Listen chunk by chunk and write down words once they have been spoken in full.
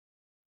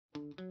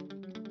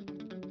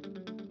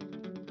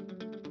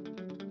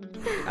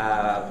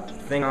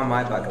Thing on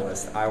my bucket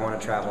list, I want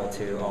to travel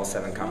to all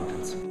 7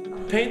 continents.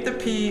 Paint the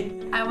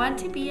P. I want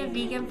to be a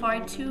vegan for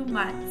 2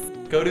 months.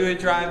 Go to a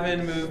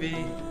drive-in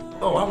movie.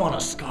 Oh, I want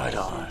to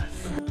skydive.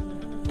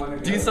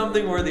 Do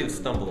something worthy of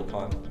stumble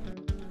upon.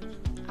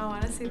 I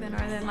want to see the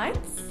Northern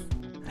Lights.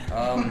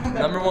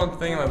 Number 1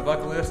 thing on my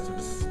bucket list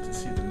is to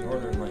see the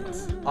Northern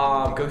Lights.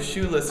 Go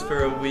shoeless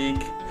for a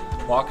week.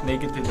 Walk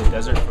naked through the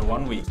desert for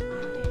 1 week.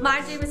 My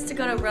dream is to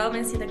go to Rome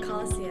and see the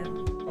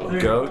Colosseum.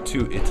 Go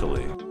to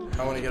Italy.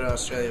 I want to go to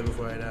Australia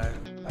before I die.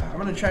 I'm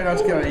going to try not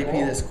to get on AP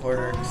this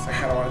quarter because I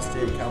kind of want to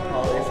stay at Cal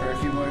Poly for a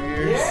few more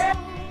years.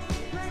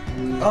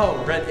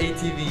 Oh, rent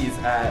ATVs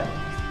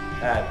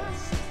at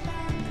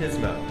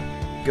Pismo.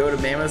 Go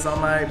to Mammoth on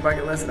my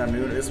bucket list and I'm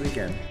doing it this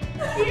weekend.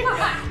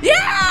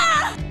 Yeah!